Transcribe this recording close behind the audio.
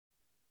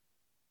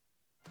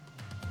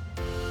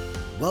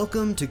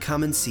Welcome to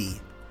Come and See,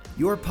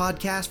 your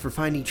podcast for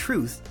finding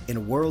truth in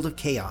a world of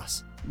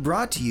chaos.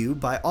 Brought to you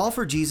by All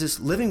for Jesus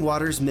Living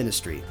Waters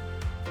Ministry.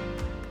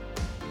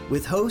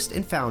 With host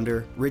and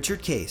founder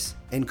Richard Case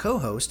and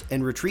co-host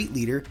and retreat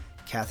leader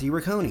Kathy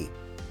Ricconi.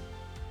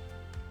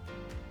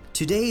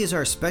 Today is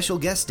our special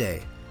guest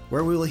day,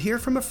 where we will hear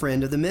from a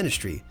friend of the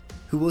ministry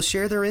who will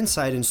share their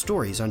insight and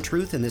stories on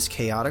truth in this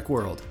chaotic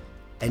world.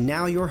 And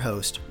now your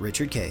host,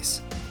 Richard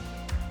Case.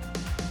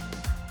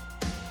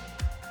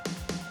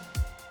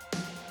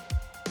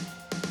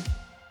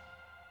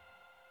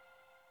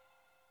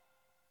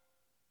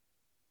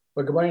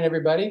 Well, good morning,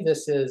 everybody.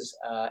 This is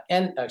not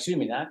end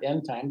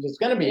times. It's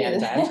going to be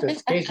end times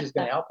because Casey's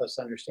going to help us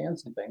understand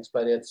some things.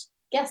 But it's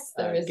Guest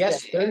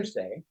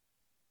Thursday,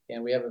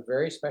 and we have a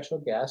very special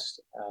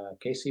guest,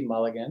 Casey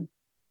Mulligan.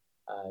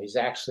 He's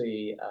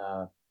actually,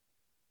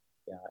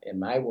 in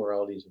my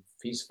world,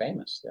 he's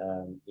famous.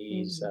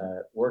 He's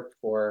worked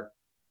for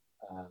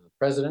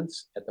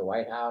presidents at the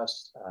White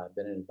House,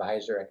 been an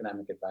advisor,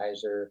 economic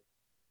advisor,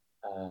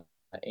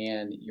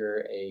 and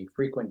you're a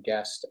frequent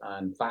guest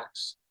on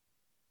Fox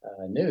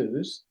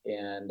News.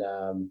 And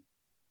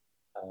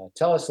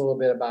tell us a little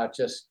bit about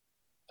just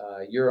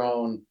your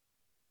own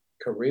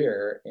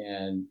career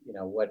and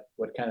what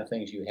kind of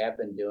things you have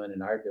been doing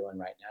and are doing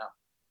right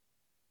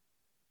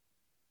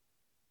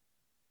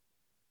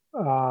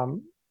now.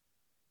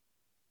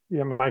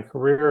 My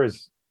career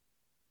is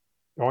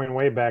going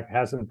way back.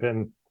 Hasn't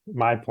been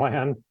my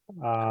plan.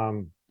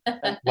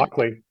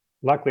 Luckily,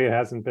 it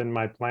hasn't been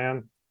my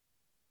plan.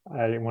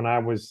 When I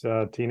was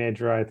a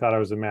teenager, I thought I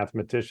was a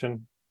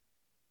mathematician.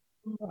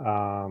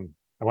 I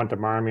went to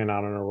Marmion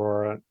out in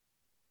Aurora,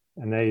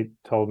 and they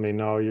told me,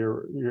 no,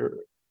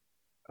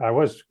 I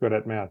was good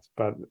at math,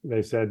 but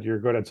they said, you're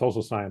good at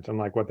social science. I'm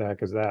like, what the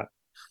heck is that?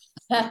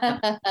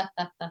 And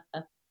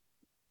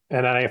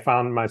then I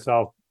found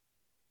myself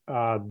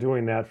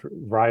doing that for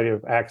a variety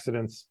of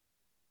accidents.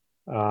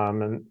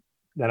 And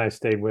then I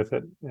stayed with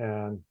it,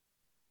 and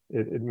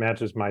it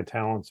matches my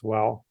talents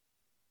well.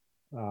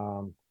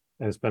 And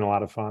it's been a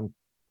lot of fun.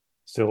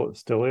 Still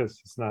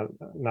is. It's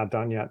not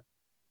done yet.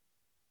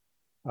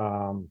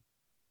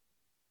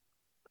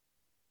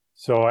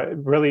 So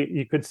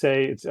you could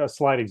say it's a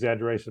slight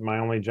exaggeration. My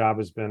only job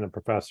has been a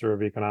professor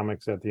of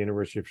economics at the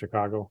University of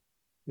Chicago.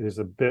 It is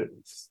a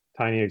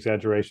tiny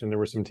exaggeration. There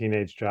were some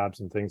teenage jobs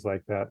and things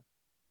like that.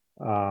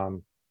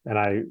 And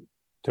I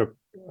took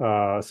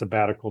a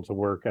sabbatical to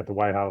work at the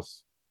White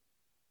House.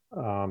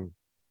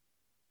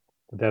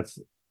 That's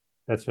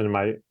been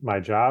my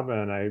job,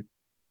 and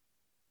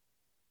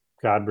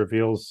God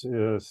reveals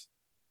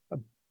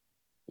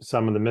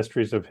some of the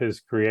mysteries of his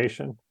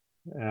creation,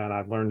 and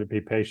I've learned to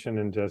be patient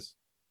and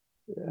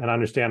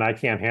understand I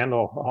can't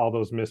handle all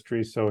those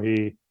mysteries, so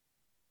he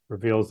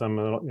reveals them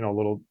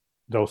little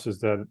doses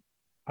that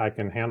I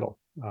can handle,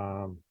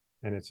 and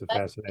it's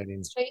fascinating.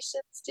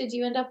 Administrations did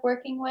you end up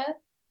working with?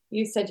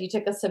 You said you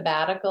took a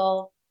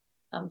sabbatical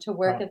to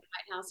work at the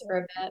White House for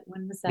a bit.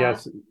 When was that?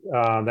 Yes,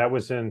 that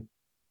was in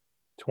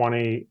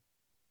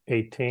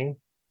 2018,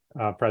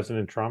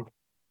 President Trump.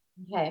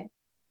 Okay.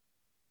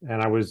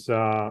 And I was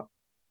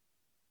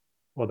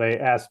they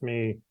asked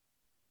me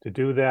to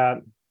do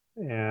that,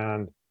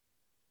 and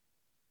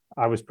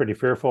I was pretty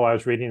fearful. I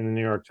was reading in the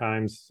New York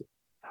Times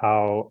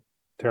how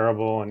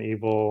terrible and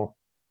evil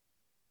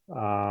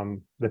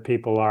the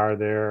people are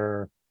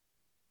there,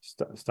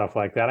 stuff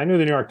like that. I knew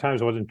the New York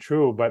Times wasn't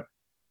true, but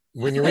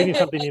when you're reading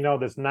something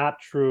that's not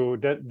true,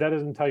 that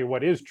doesn't tell you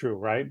what is true,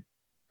 right?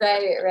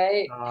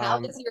 Right. How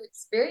was your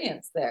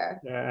experience there?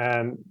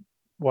 And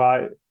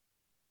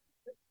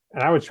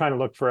I was trying to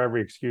look for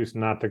every excuse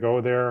not to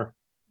go there.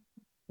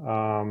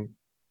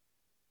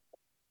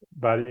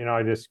 But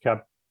I just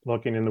kept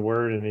looking in the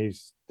Word, and he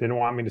didn't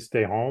want me to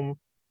stay home.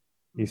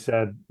 He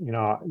said, you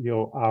don't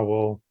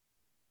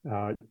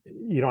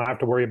have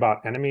to worry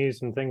about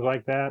enemies and things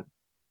like that.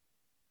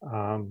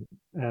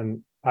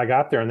 And I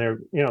got there, and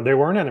they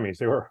weren't enemies.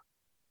 They were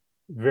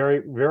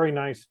very, very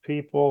nice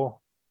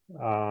people.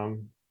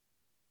 And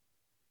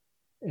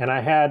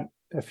I had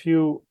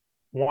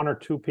one or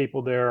two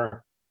people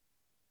there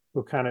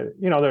who kind of,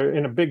 they're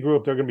in a big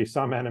group, there are going to be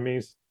some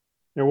enemies.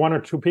 There were one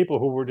or two people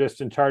who were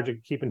just in charge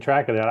of keeping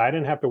track of that. I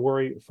didn't have to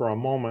worry for a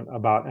moment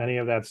about any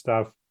of that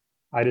stuff.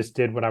 I just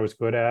did what I was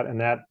good at, and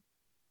that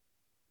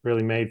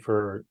really made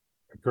for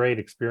a great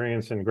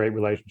experience and great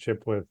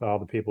relationship with all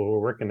the people who were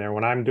working there.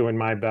 When I'm doing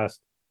my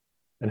best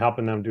and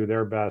helping them do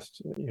their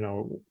best,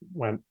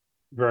 went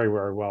very,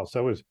 very well.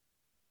 So it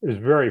was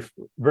very,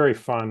 very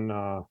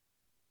fun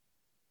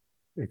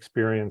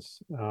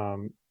experience.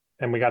 And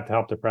we got to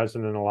help the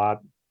president a lot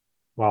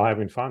while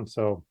having fun.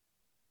 So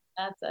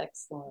that's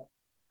excellent.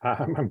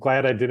 I'm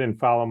glad I didn't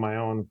follow my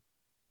own,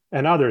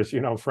 and others,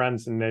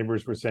 friends and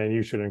neighbors were saying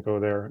you shouldn't go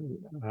there.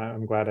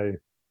 I'm glad I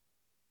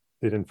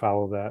didn't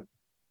follow that.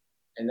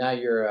 And now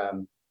you're a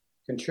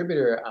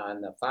contributor on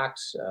the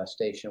Fox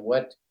station.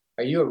 What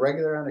are you, a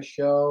regular on a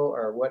show,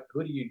 or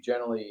who do you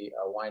generally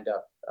wind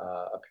up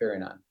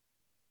appearing on?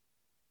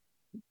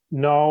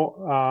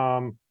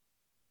 No,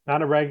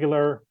 not a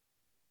regular.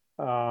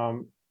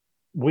 I'm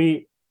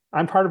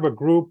part of a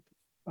group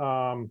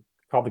called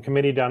the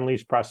Committee to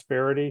Unleash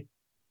Prosperity,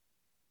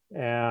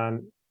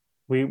 and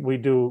we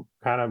do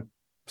kind of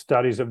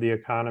studies of the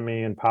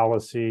economy and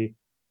policy.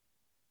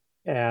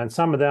 And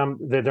some of them,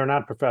 they're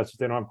not professors,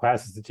 they don't have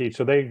classes to teach,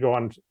 so they go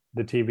on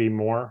the TV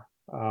more.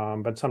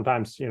 But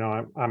sometimes,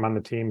 I'm on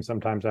the team,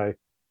 sometimes I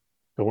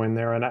go in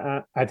there.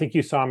 And I think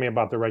you saw me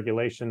about the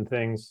regulation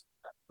things,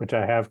 which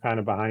I have kind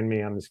of behind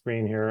me on the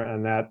screen here,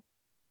 and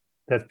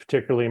that's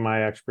particularly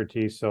my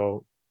expertise.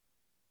 So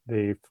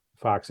the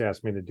Fox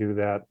asked me to do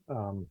that.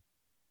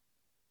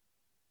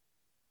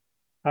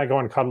 I go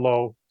on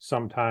Kudlow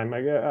sometime.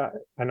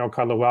 I know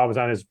Kudlow well. I was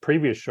on his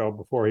previous show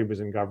before he was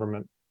in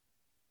government.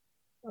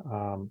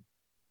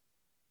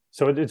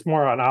 So it's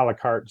more an a la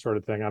carte sort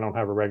of thing. I don't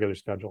have a regular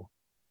schedule.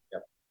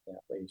 Yep. Yeah,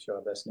 but you show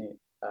up. That's neat.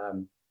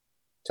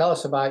 Tell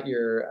us about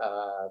your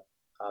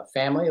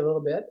family a little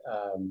bit.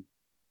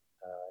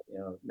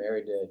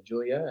 Married to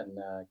Julia and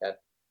got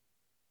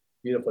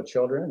beautiful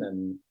children,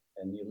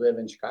 and you live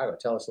in Chicago.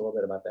 Tell us a little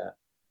bit about that.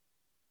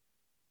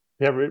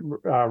 Yeah,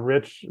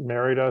 Rich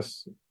married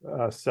us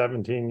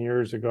 17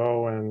 years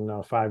ago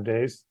in 5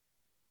 days.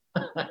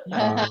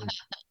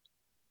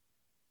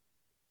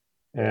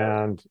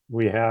 And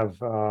we have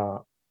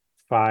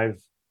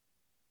 5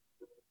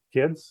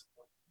 kids,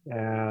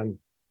 and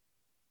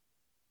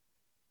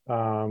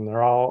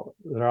they're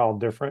all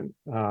different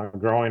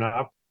growing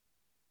up.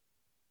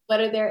 What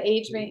are their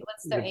age range?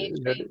 What's their age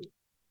range?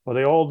 Well,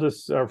 the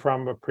oldest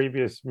from a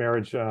previous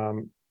marriage,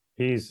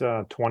 he's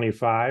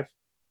 25,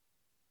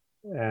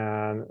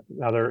 and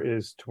another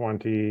is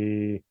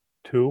 22,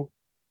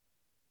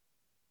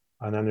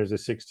 and then there's a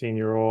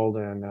 16-year-old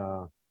and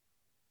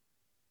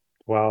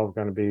 12,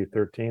 going to be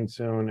 13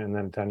 soon, and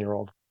then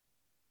 10-year-old.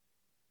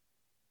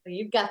 So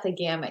you've got the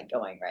gamut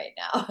going right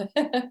now.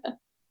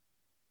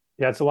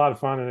 Yeah, it's a lot of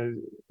fun,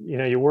 and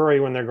you worry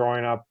when they're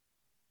growing up,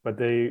 but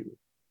they've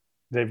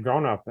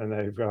grown up and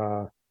they've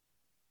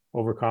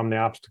overcome the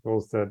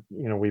obstacles that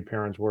we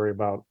parents worry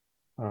about.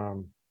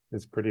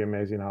 It's pretty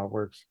amazing how it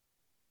works.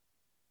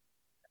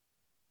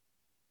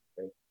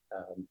 Great.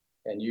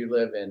 And you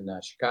live in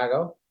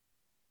Chicago.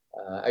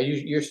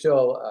 You're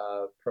still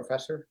a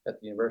professor at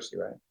the university,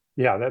 right?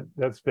 Yeah,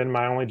 that's been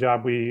my only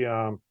job. We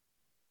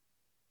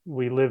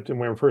lived, when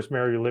we were first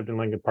married, we lived in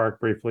Lincoln Park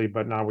briefly,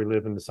 but now we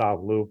live in the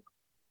South Loop.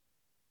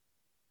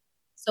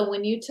 So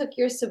when you took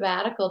your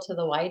sabbatical to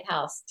the White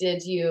House,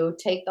 did you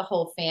take the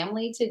whole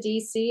family to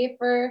DC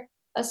for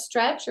a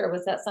stretch, or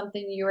was that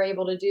something you were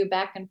able to do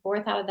back and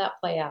forth? How did that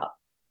play out?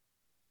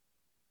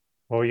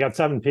 Well, we got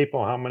 7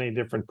 people. How many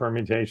different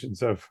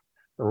permutations of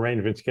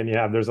arrangements can you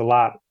have? There's a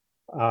lot.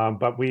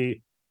 But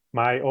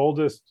my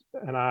oldest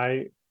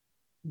ended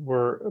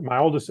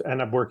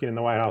up working in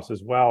the White House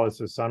as well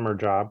as a summer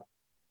job.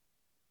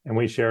 And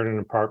we shared an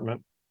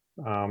apartment,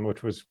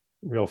 which was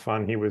real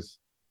fun. He was,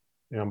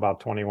 about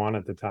 21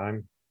 at the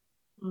time.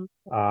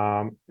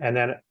 Mm-hmm. And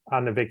then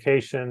on the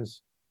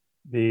vacations,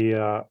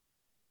 the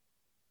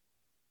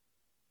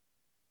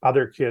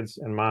other kids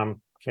and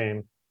mom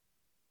came,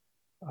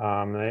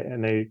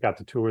 and they got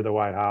to tour the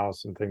White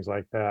House and things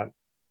like that.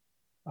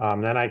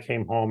 Then I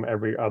came home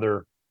every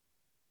other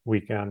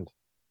weekend.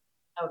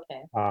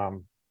 Okay.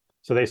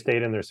 So they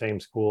stayed in their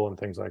same school and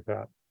things like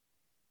that.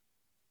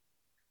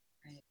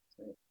 Right.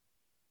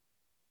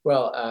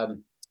 Well,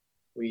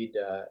 we'd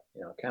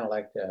kind of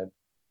like to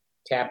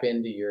tap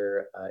into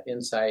your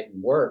insight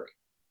and work.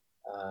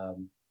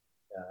 And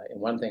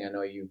one thing I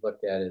know you've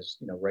looked at is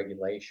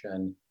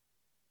regulation,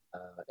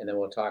 and then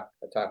we'll talk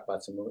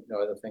about some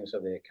other things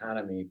of the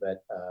economy.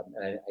 But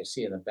and I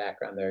see in the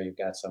background there you've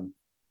got some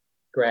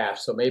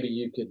graphs, so maybe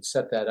you could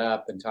set that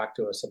up and talk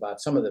to us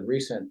about some of the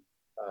recent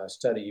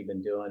study you've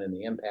been doing and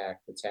the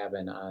impact it's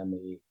having on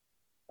the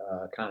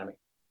economy.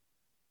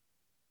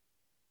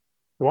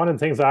 One of the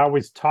things I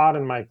always taught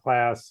in my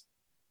class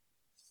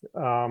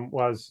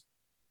was,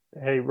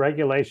 hey,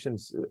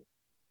 regulation's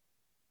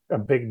a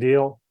big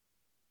deal.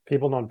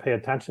 People don't pay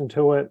attention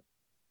to it.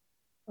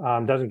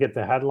 Doesn't get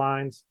the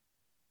headlines,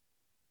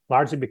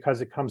 largely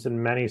because it comes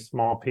in many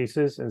small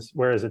pieces, and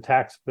whereas a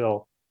tax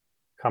bill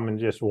come in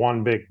just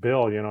one big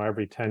bill,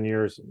 every 10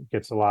 years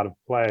gets a lot of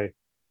play.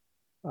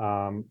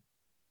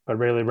 But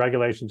really,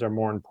 regulations are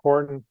more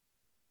important.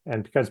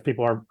 And because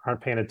people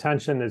aren't paying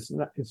attention, it's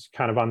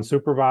kind of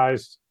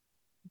unsupervised.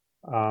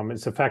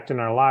 It's affecting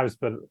our lives,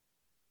 but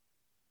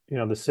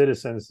the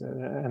citizens,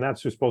 and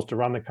that's who's supposed to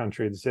run the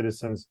country, the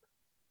citizens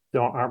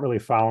aren't really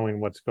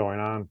following what's going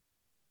on.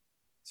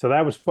 So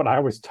that was what I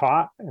was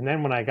taught. And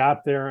then when I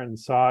got there and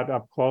saw it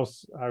up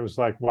close, I was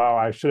like, wow,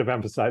 I should have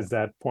emphasized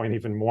that point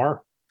even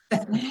more.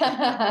 And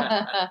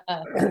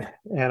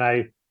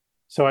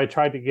so I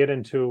tried to get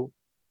into,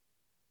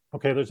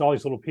 okay, there's all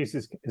these little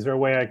pieces. Is there a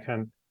way I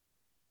can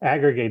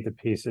aggregate the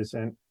pieces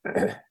and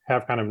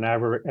have kind of an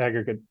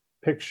aggregate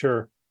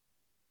picture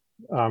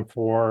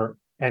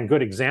and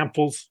good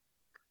examples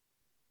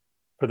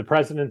for the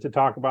president to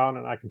talk about,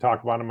 and I can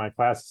talk about in my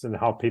classes and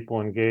help people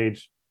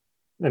engage.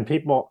 And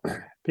people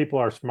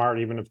are smart,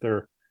 even if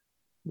they're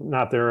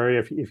not their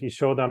area, if you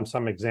show them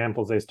some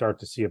examples, they start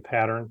to see a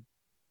pattern,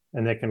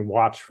 and they can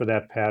watch for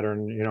that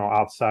pattern,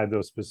 outside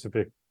those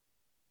specific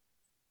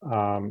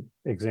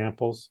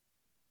examples.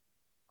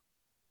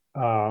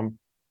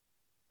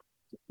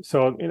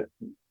 So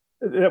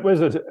it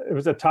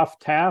was a tough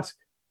task,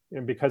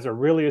 and because there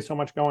really is so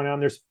much going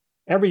on.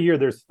 Every year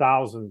there's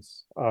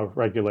thousands of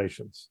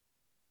regulations.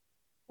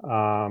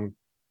 Now,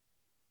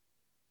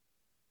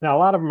 a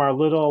lot of them are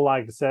little,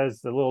 like it says,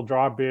 the little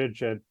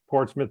drawbridge at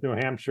Portsmouth, New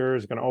Hampshire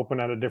is going to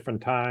open at a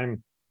different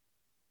time.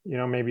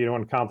 Maybe you don't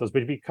want to count those,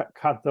 but if you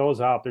cut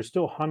those out, there's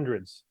still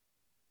hundreds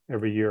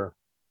every year.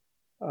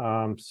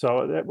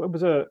 So it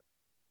was a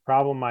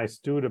problem I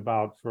stewed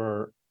about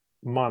for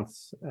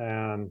months.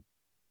 And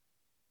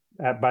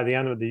by the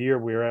end of the year,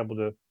 we were able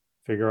to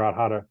figure out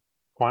how to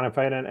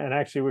quantify it. And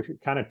actually, we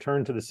kind of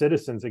turned to the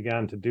citizens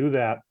again to do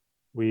that.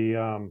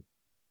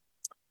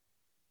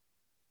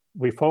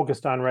 We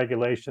focused on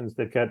regulations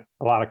that get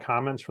a lot of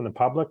comments from the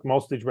public.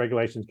 Most of these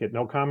regulations get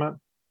no comment,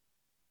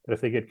 but if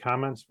they get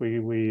comments,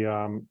 we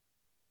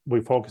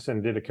focused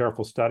and did a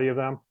careful study of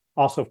them.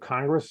 Also, if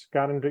Congress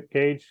got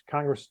engaged,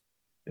 Congress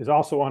is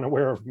also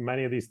unaware of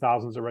many of these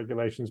thousands of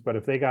regulations, but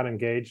if they got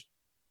engaged,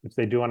 which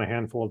they do on a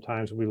handful of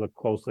times, we look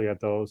closely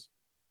at those.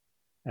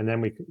 And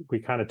then we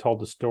kind of told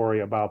the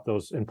story about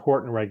those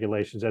important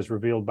regulations as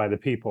revealed by the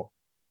people,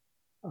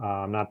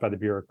 not by the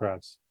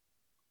bureaucrats.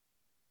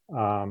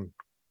 And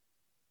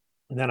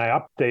then I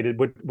updated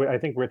what I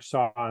think Rich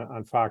saw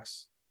on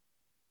Fox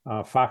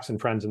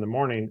and Friends in the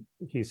morning.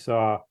 He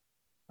saw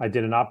I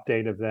did an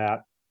update of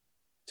that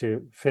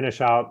to finish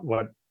out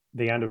what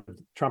the end of the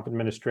Trump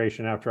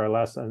administration after I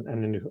left, and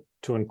then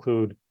to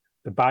include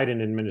the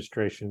Biden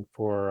administration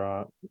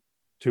for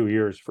 2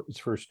 years, for its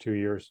first 2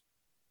 years.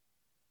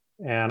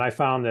 And I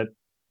found that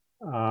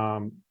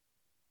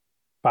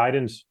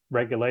Biden's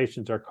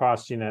regulations are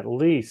costing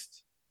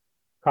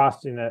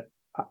the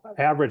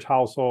average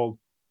household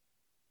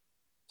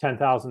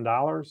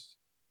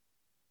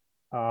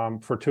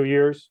 $10,000 for 2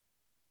 years.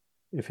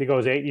 If he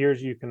goes 8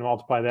 years, you can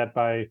multiply that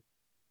by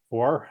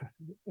 4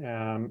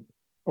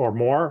 or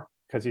more,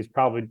 because he's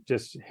probably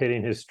just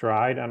hitting his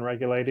stride on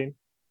regulating.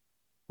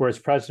 Whereas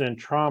President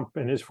Trump,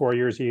 in his 4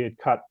 years, he had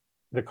cut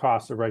the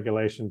cost of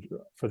regulation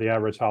for the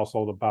average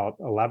household about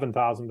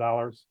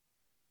 $11,000.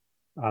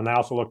 And I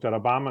also looked at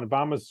Obama, and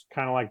Obama's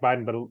kind of like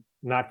Biden, but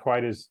not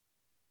quite as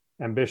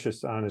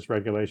ambitious on his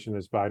regulation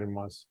as Biden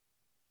was.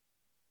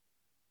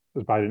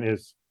 As Biden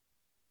is.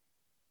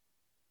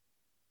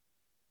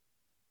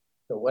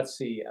 So what's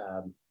the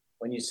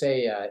when you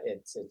say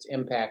it's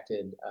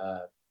impacted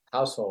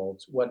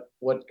households? What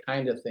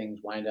kind of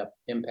things wind up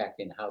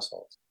impacting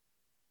households?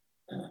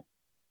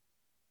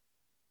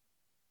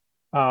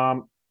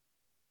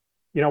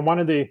 One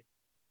of the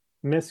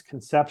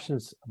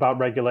misconceptions about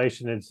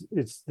regulation is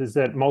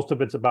that most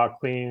of it's about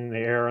cleaning the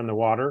air and the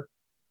water.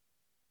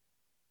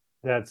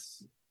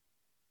 That's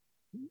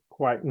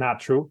quite not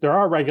true. There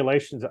are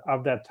regulations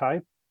of that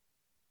type.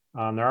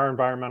 There are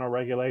environmental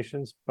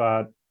regulations,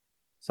 but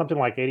something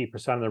like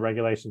 80% of the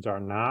regulations are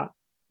not.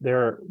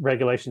 There are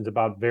regulations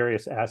about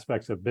various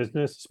aspects of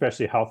business,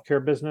 especially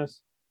healthcare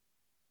business.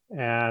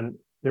 And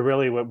they're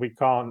really what we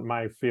call in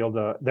my field,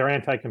 they're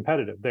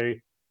anti-competitive.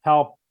 They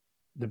help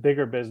the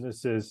bigger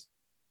businesses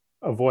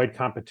avoid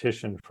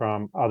competition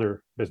from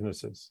other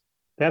businesses.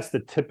 That's the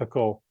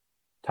typical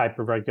type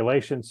of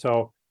regulation.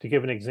 So to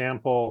give an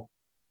example,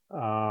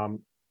 and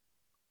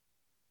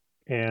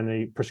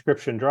the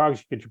prescription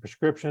drugs, you get your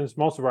prescriptions.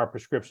 Most of our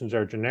prescriptions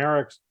are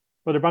generics,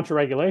 but a bunch of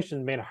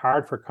regulations made it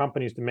hard for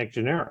companies to make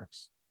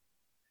generics.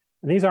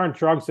 And these aren't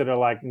drugs that are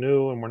like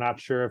new and we're not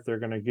sure if they're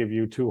going to give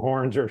you 2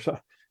 horns or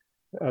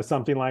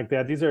something like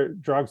that. These are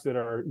drugs that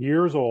are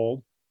years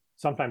old,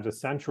 sometimes a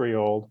century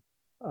old,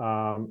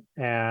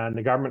 and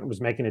the government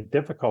was making it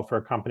difficult for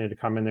a company to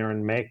come in there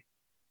and make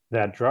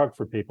that drug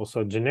for people.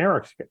 So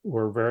generics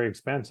were very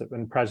expensive.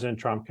 And President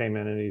Trump came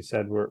in and he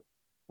said, we're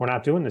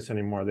not doing this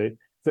anymore.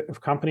 If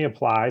a company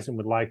applies and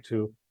would like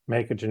to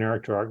make a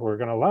generic drug, we're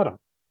going to let them.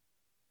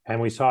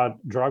 And we saw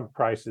drug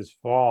prices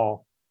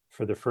fall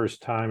for the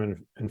first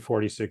time in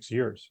 46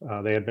 years.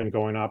 They had been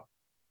going up,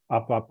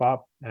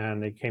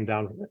 and they came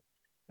down.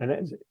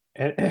 And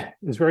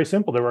it's very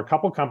simple. There were a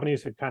couple of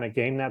companies that kind of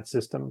gamed that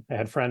system. They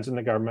had friends in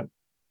the government.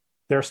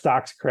 Their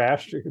stocks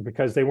crashed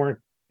because they weren't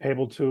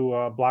able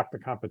to block the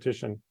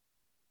competition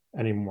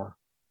anymore.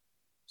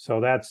 So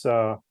that's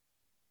an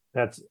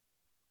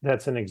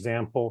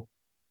example.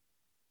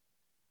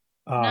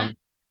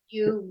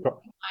 You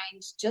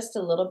mind just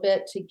a little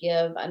bit to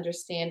give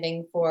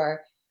understanding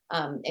for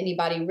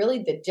anybody,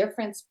 really the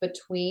difference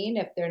between,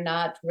 if they're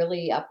not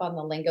really up on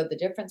the lingo, the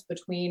difference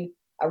between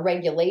a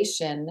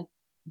regulation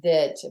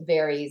that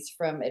varies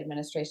from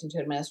administration to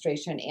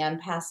administration and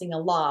passing a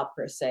law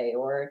per se,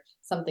 or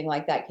something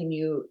like that. Can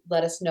you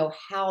let us know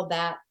how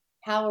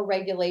a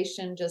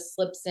regulation just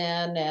slips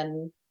in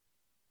and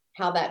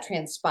how that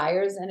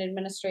transpires in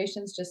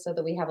administrations, just so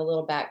that we have a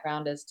little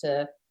background as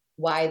to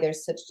why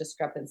there's such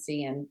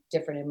discrepancy in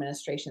different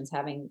administrations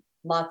having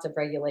lots of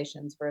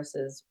regulations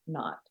versus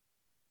not?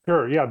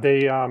 Sure. Yeah.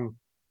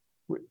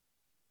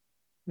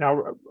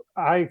 Now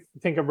I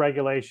think of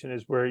regulation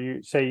as where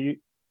you say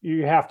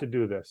you have to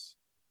do this,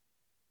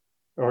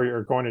 or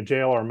you're going to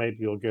jail, or maybe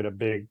you'll get a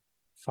big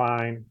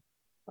fine,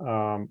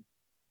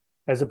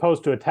 as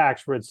opposed to a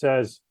tax where it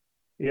says,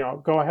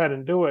 go ahead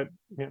and do it,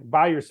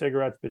 buy your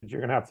cigarettes, but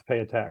you're going to have to pay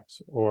a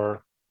tax,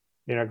 or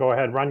go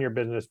ahead, run your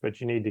business, but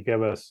you need to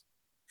give us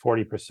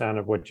 40%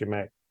 of what you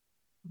make.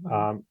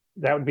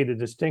 That would be the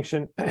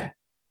distinction.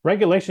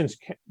 Regulations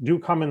do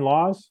come in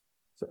laws.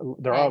 So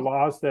there are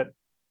laws that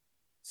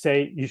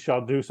say you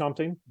shall do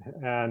something,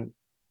 and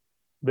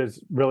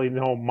there's really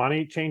no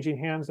money changing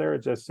hands there.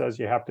 It just says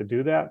you have to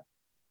do that.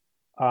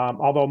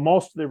 Although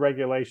most of the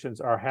regulations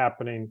are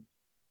happening,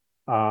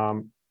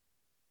 the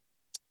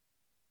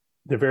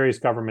various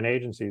government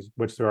agencies,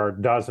 which there are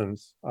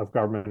dozens of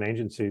government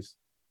agencies,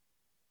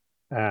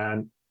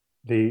 and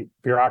the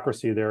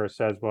bureaucracy there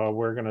says, well,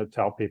 we're going to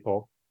tell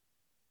people,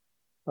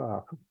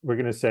 we're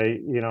going to say,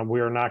 we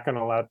are not going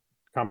to let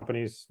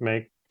companies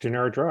make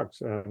generic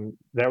drugs. And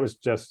that was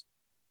just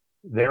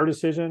their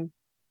decision.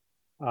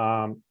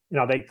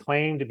 They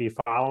claim to be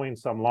following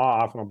some law,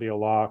 often it'll be a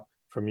law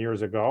from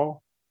years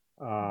ago.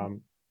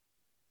 Although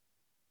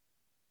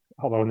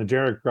in the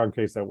generic drug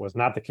case, that was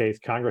not the case.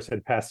 Congress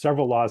had passed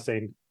several laws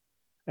saying,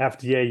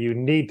 FDA, you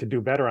need to do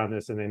better on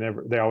this.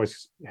 And they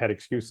always had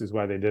excuses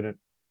why they didn't.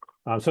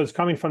 So it's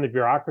coming from the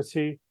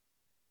bureaucracy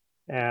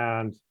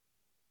and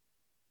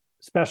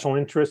special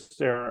interests.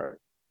 There are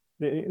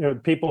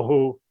people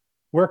who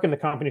work in the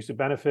companies who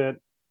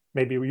benefit,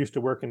 maybe we used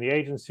to work in the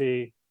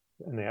agency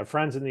and they have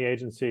friends in the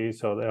agency.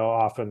 So they'll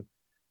often,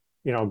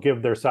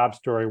 give their sob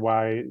story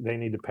why they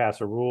need to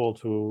pass a rule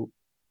to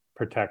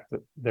protect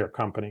their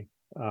company.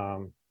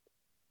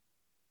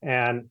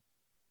 And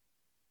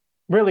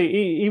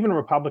really, even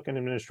Republican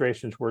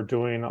administrations were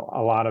doing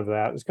a lot of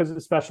that. It's because of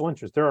the special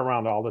interests. They're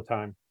around all the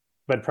time.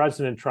 But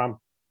President Trump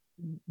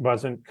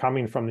wasn't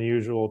coming from the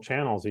usual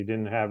channels. He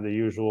didn't have the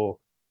usual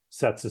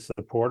sets of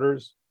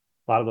supporters.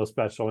 A lot of those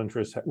special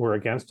interests were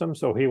against him.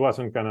 So he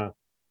wasn't going to,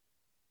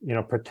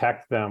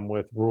 protect them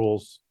with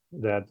rules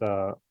that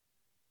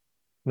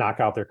knock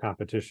out their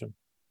competition.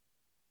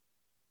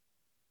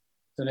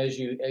 And as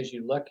you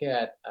look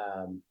at,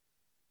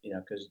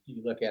 because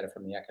you look at it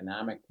from the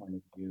economic point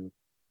of view,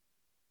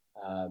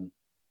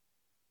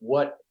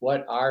 what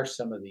are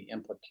some of the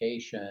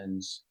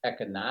implications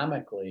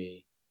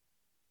economically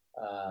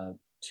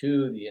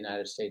to the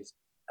United States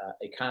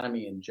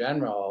economy in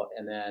general,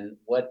 and then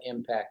what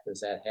impact does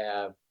that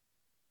have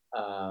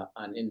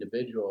on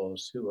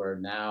individuals who are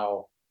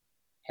now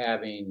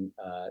having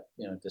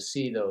to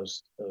see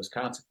those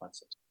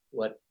consequences?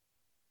 What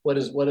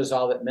is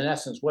all that, in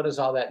essence, what does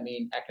all that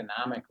mean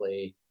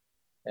economically,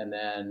 and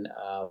then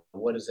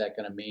what is that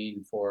going to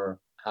mean for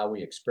how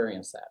we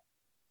experience that?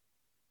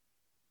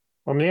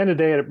 Well, at the end of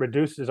the day, it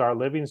reduces our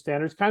living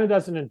standards. Kind of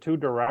does it in two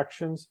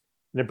directions.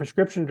 The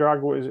prescription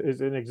drug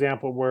is an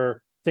example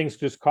where things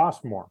just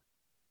cost more.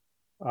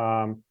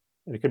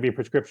 It could be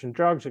prescription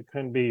drugs. It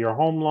could be your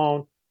home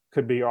loan.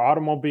 Could be your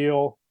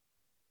automobile.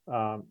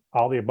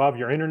 All the above.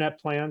 Your internet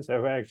plans.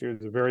 Actually, it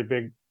was a very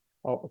big.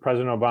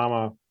 President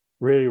Obama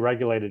really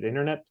regulated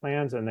internet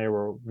plans, and they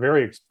were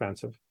very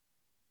expensive.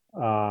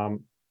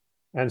 And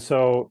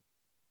so,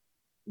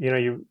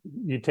 you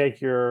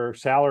take your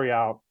salary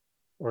out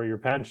or your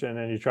pension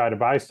and you try to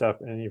buy stuff,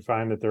 and you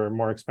find that they're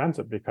more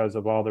expensive because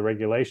of all the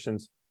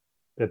regulations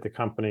that the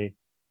company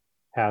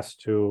has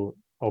to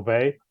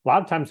obey. A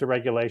lot of times the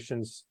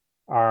regulations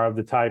are of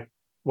the type,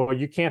 well,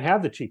 you can't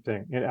have the cheap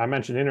thing. I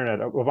mentioned internet.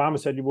 Obama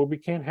said, well, we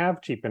can't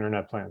have cheap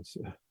internet plans.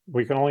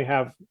 We can only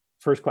have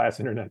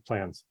first-class internet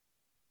plans.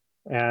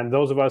 And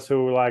those of us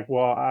who are like,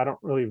 well, I don't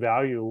really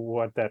value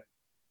what that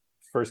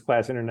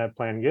first-class internet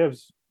plan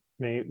gives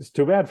me, it's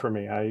too bad for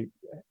me. I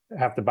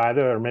have to buy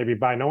that, or maybe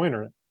buy no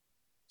internet.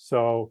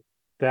 So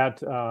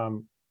that's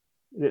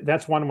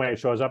one way it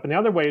shows up. And the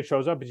other way it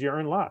shows up is you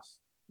earn less.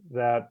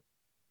 That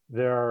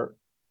they're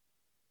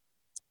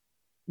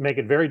make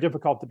it very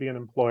difficult to be an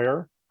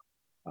employer.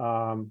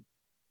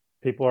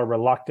 People are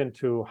reluctant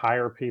to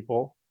hire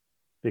people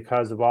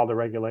because of all the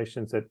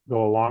regulations that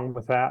go along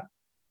with that.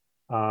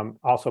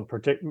 Also,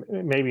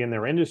 maybe in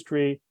their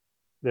industry,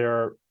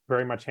 they're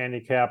very much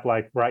handicapped,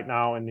 like right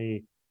now in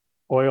the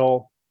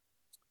oil,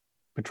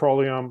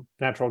 petroleum,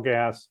 natural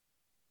gas.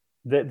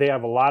 They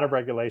have a lot of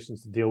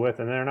regulations to deal with,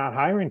 and they're not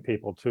hiring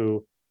people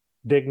to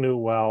dig new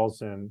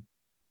wells and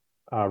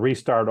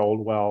restart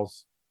old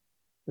wells.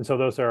 And so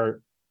those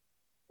are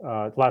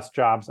less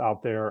jobs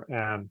out there.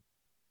 And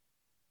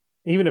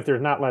even if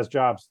there's not less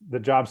jobs, the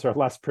jobs are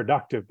less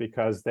productive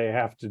because they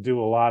have to do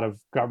a lot of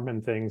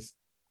government things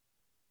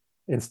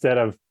instead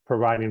of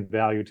providing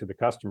value to the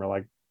customer,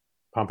 like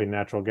pumping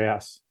natural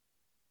gas.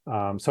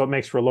 So it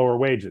makes for lower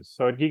wages.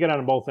 So you get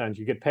on both ends.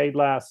 You get paid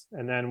less,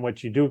 and then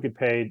what you do get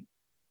paid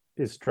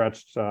is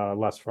stretched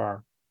less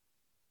far.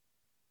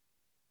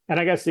 And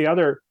I guess the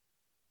other,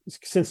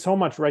 since so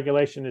much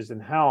regulation is in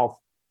health,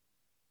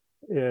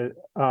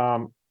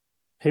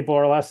 people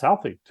are less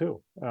healthy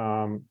too.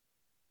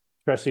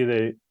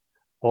 Especially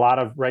a lot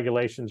of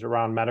regulations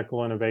around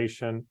medical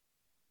innovation.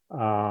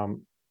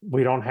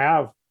 We don't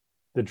have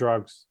the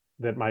drugs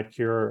that might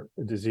cure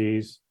a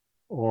disease,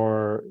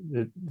 or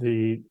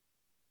the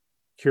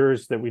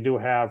cures that we do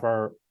have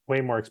are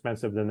way more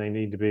expensive than they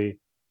need to be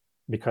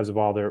because of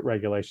all the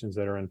regulations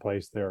that are in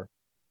place there.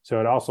 So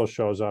it also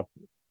shows up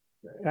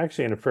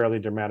actually in a fairly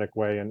dramatic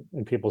way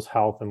in people's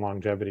health and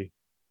longevity.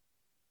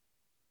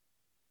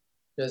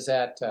 Does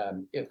that,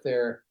 if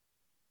you're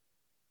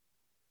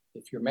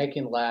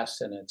making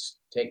less and it's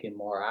taking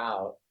more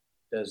out,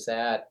 does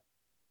that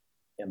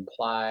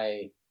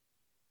imply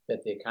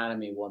that the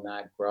economy will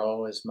not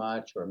grow as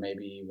much, or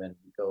maybe even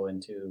go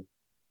into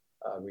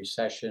a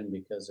recession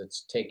because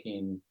it's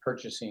taking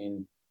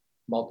purchasing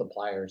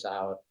multipliers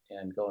out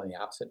and go in the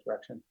opposite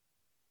direction?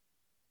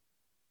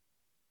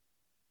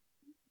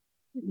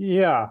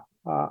 Yeah,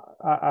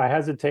 I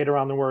hesitate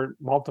around the word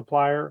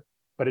multiplier,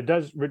 but it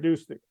does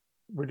reduce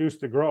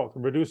the growth,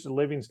 reduce the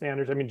living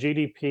standards. I mean,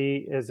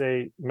 GDP is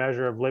a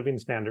measure of living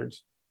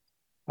standards,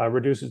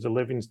 reduces the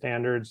living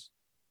standards.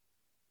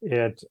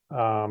 It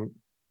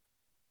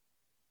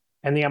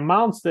and the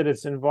amounts that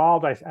it's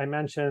involved, I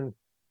mentioned,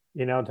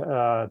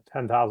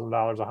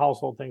 $10,000 a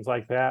household, things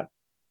like that.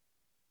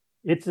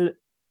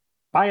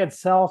 By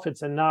itself,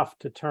 it's enough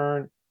to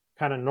turn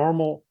kind of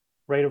normal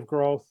rate of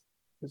growth.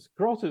 This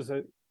growth is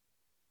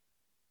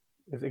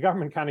if the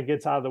government kind of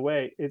gets out of the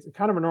way, it's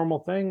kind of a normal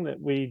thing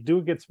that we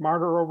do get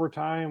smarter over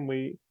time.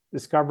 We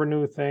discover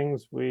new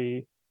things.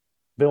 We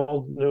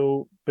build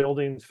new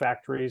buildings,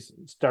 factories,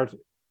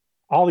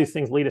 all these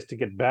things lead us to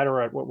get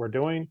better at what we're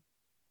doing.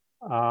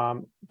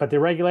 But the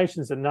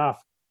regulation is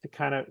enough to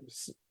kind of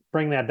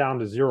bring that down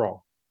to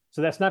zero.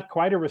 So that's not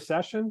quite a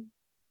recession,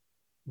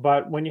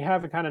 but when you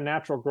have a kind of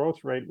natural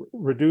growth rate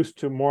reduced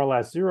to more or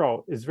less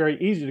zero, it's very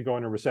easy to go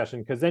into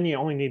recession, because then you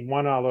only need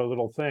one other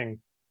little thing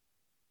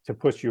to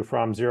push you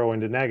from zero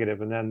into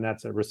negative, and then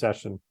that's a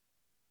recession.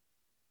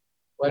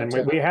 And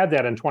we had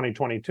that in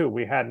 2022.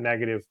 We had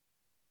negative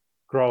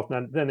growth,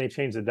 and then they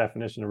changed the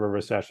definition of a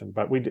recession,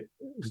 but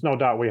there's no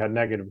doubt we had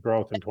negative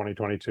growth in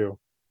 2022.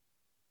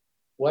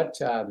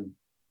 What,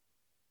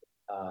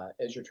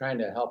 as you're trying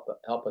to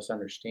help us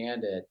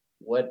understand it,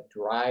 what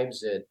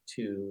drives it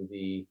to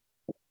the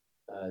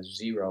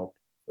zero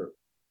for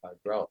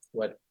growth?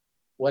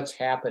 What's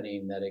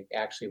happening that it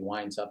actually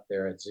winds up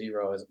there at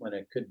zero, when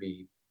it could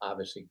be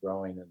obviously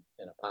growing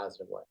in a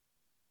positive way?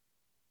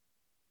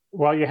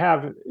 Well, you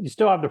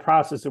still have the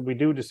process that we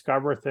do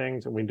discover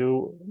things and we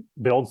do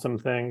build some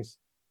things,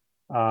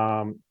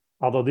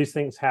 although these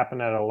things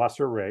happen at a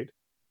lesser rate.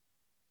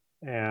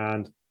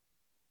 And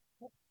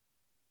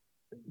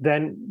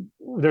then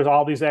there's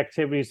all these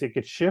activities that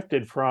get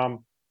shifted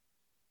from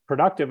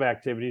productive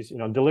activities,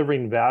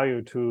 delivering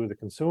value to the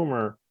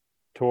consumer,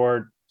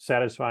 toward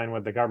satisfying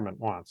what the government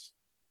wants,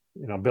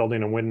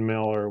 building a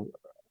windmill or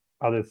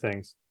other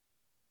things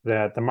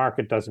that the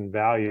market doesn't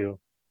value,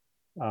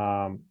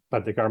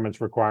 but the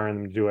government's requiring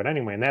them to do it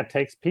anyway. And that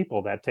takes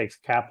people, that takes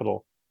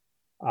capital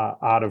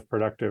out of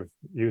productive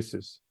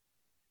uses.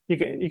 You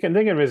can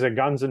think of it as a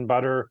guns and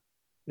butter,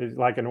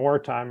 like in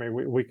wartime.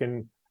 We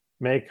can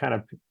make kind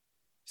of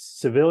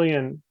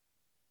civilian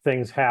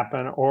things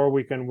happen, or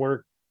we can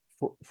work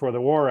for the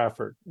war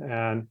effort,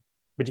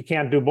 but you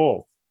can't do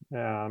both.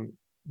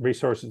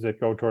 Resources that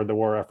go toward the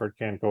war effort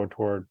can't go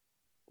toward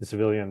the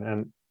civilian,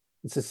 and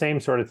it's the same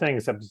sort of thing,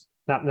 except it's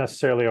not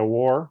necessarily a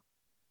war,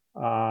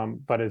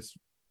 but it's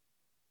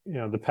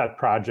the pet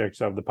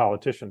projects of the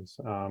politicians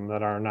that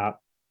are not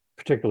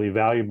particularly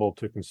valuable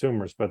to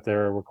consumers, but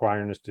they're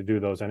requiring us to do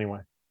those anyway.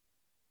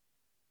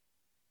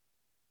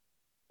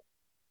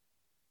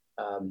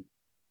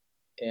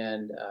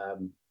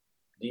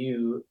 Do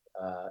you,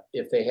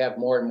 if they have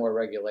more and more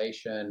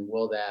regulation,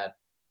 will that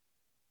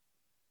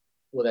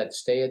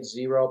stay at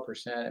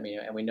 0%? I mean,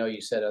 and we know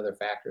you said other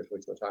factors,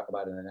 which we'll talk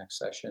about in the next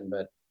session,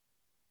 but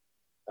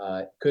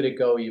could it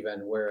go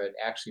even where it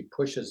actually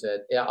pushes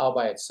it, all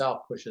by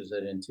itself, pushes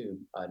it into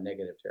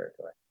negative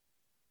territory?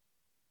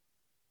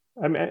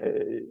 I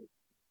mean,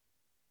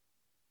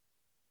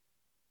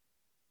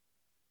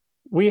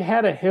 we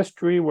had a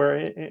history where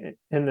in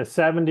the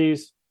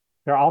 70s,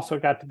 there also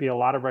got to be a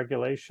lot of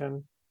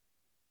regulation,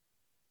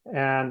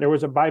 and there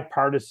was a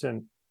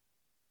bipartisan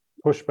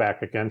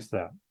pushback against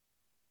that.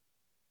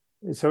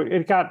 So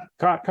it got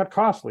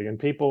costly, and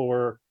people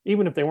were,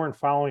 even if they weren't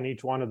following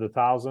each one of the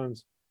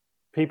thousands,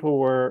 people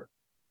were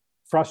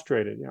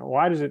frustrated.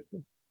 Why does it,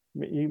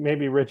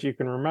 maybe Rich, you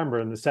can remember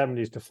in the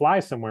 70s, to fly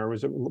somewhere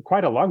was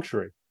quite a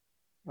luxury.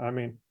 I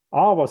mean,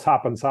 all of us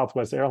hop on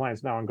Southwest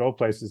Airlines now and go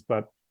places,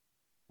 but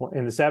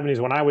in the 70s,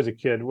 when I was a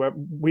kid,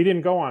 we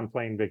didn't go on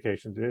plane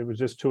vacations. It was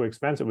just too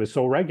expensive. It was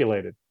so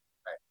regulated.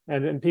 Right.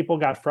 And then people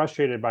got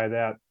frustrated by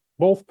that,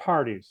 both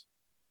parties.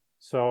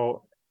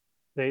 So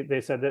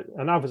they said that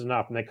enough is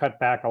enough, and they cut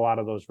back a lot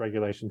of those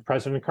regulations.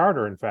 President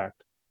Carter, in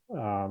fact,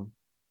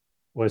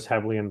 was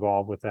heavily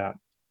involved with that.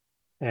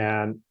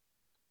 And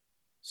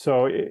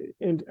so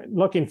in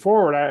looking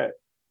forward, I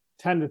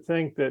tend to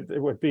think that it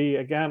would be,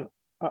 again,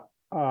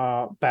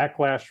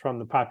 backlash from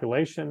the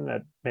population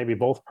that maybe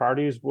both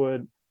parties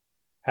would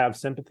have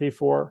sympathy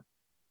for,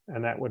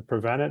 and that would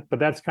prevent it. But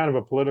that's kind of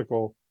a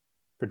political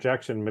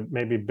projection,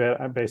 maybe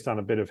based on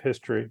a bit of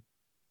history.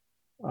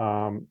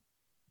 The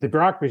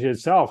bureaucracy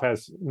itself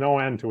has no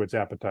end to its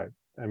appetite.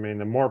 I mean,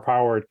 the more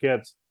power it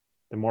gets,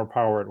 the more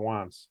power it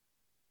wants.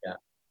 Yeah.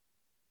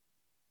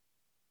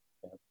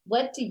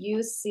 What do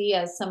you see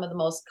as some of the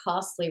most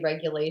costly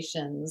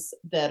regulations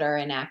that are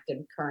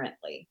enacted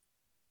currently?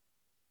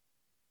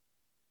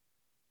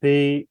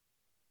 If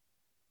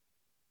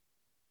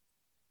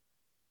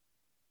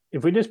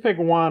we just pick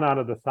one out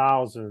of the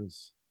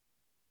thousands,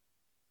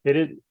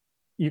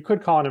 you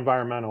could call it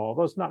environmental,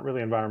 although it's not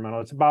really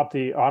environmental. It's about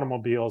the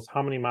automobiles,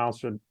 how many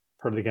miles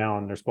per the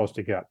gallon they're supposed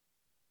to get,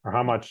 or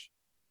how much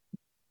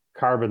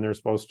carbon they're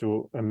supposed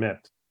to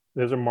emit.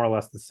 Those are more or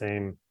less the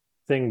same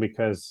thing,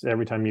 because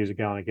every time you use a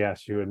gallon of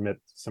gas, you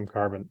emit some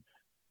carbon.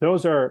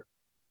 Those are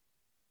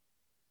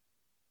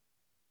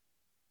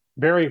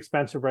very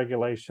expensive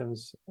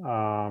regulations.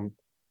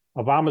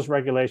 Obama's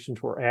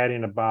regulations were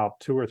adding about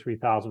 $2,000 or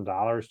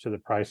 $3,000 to the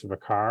price of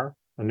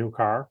a new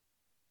car.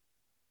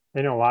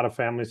 You know, a lot of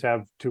families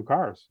have two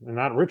cars, and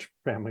not rich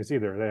families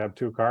either. They have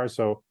two cars.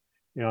 So,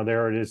 you know,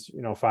 there it is,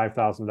 you know,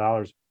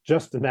 $5,000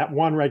 just in that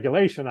one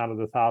regulation out of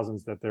the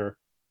thousands that they're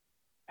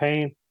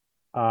paying.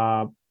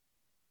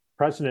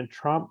 President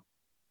Trump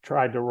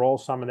tried to roll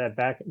some of that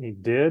back, and he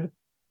did,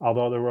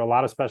 although there were a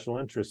lot of special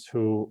interests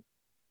who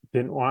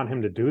didn't want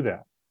him to do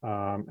that.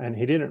 And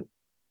he didn't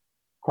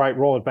quite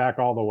roll it back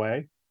all the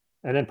way.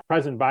 And then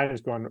President Biden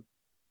is going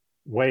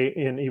way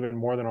in even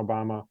more than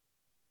Obama.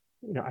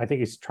 You know, I think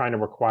he's trying to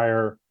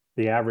require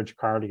the average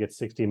car to get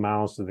 60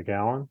 miles to the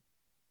gallon,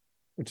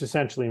 which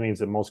essentially means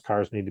that most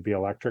cars need to be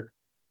electric.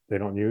 They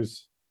don't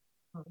use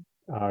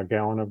a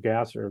gallon of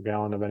gas or a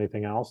gallon of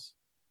anything else.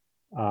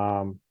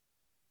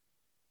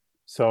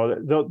 So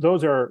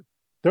those are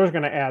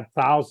going to add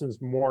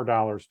thousands more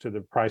dollars to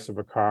the price of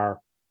a car.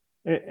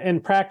 In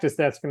practice,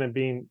 that's going to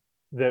mean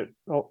that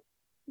a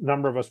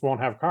number of us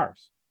won't have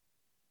cars.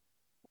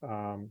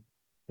 The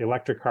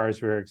electric car is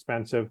very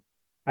expensive.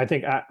 I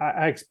think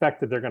I expect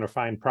that they're going to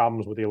find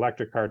problems with the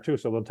electric car too.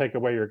 So they'll take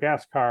away your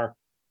gas car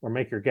or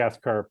make your gas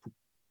car,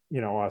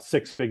 you know, a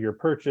 6-figure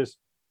purchase.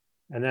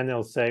 And then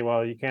they'll say,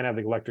 well, you can't have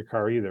the electric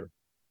car either.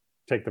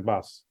 Take the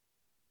bus.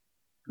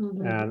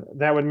 Mm-hmm. And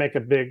that would make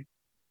a big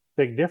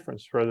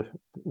difference for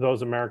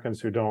those Americans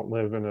who don't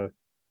live in a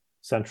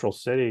central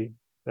city.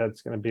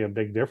 That's going to be a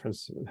big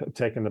difference,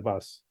 taking the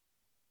bus.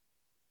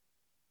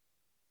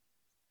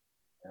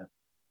 Yeah.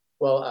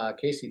 Well,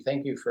 Casey,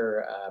 thank you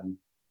for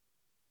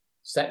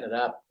setting it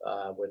up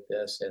with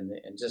this, and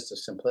just the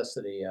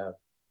simplicity of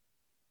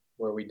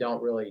where we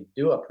don't really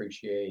do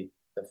appreciate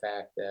the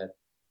fact that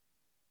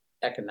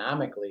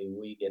economically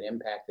we get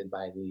impacted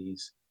by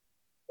these,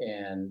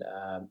 and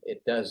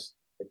it does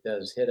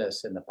hit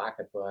us in the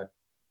pocketbook,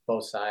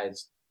 both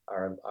sides,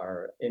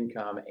 our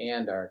income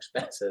and our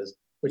expenses,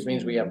 which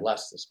means we have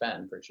less to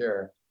spend for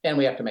sure, and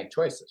we have to make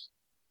choices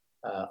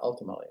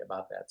ultimately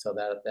about that. So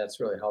that's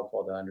really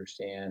helpful to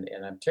understand,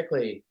 and I'm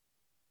particularly,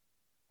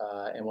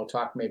 and we'll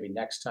talk maybe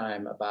next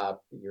time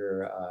about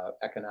your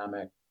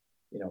economic,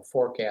 you know,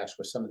 forecast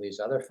with some of these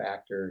other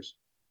factors.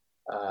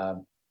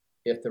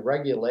 If the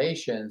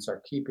regulations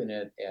are keeping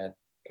it at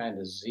kind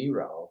of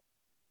zero,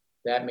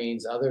 that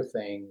means other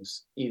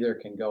things either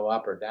can go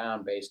up or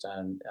down based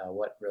on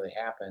what really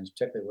happens,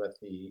 particularly with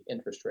the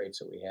interest rates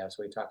that we have.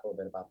 So we talk a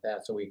little bit about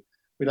that. So we'd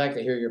like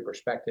to hear your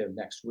perspective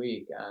next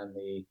week on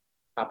the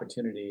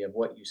opportunity of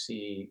what you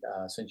see,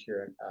 since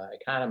you're an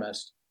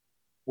economist.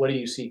 What do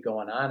you see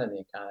going on in the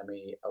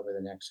economy over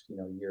the next, you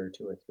know, year or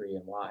two or three,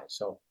 and why?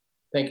 So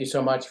thank you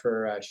so much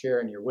for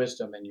sharing your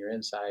wisdom and your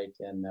insight,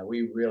 and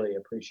we really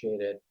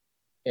appreciate it.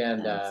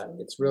 And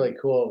it's really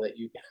cool that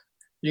you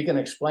can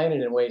explain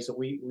it in ways that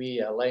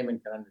we laymen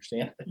can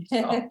understand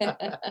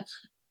it.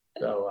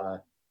 So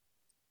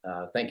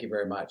thank you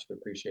very much. We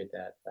appreciate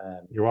that.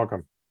 You're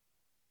welcome.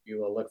 We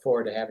will look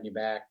forward to having you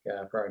back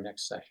for our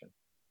next session.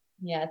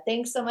 Yeah,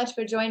 thanks so much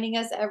for joining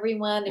us,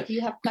 everyone. If you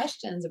have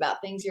questions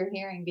about things you're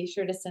hearing, be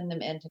sure to send them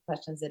in to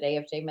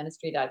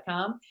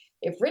questions@afjministry.com.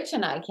 If Rich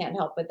and I can't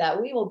help with that,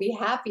 we will be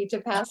happy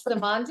to pass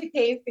them on to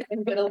Casey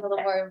and get a little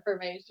more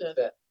information.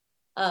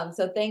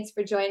 So thanks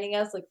for joining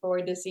us. Look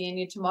forward to seeing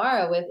you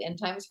tomorrow with End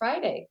Times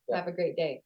Friday. Yeah. Have a great day.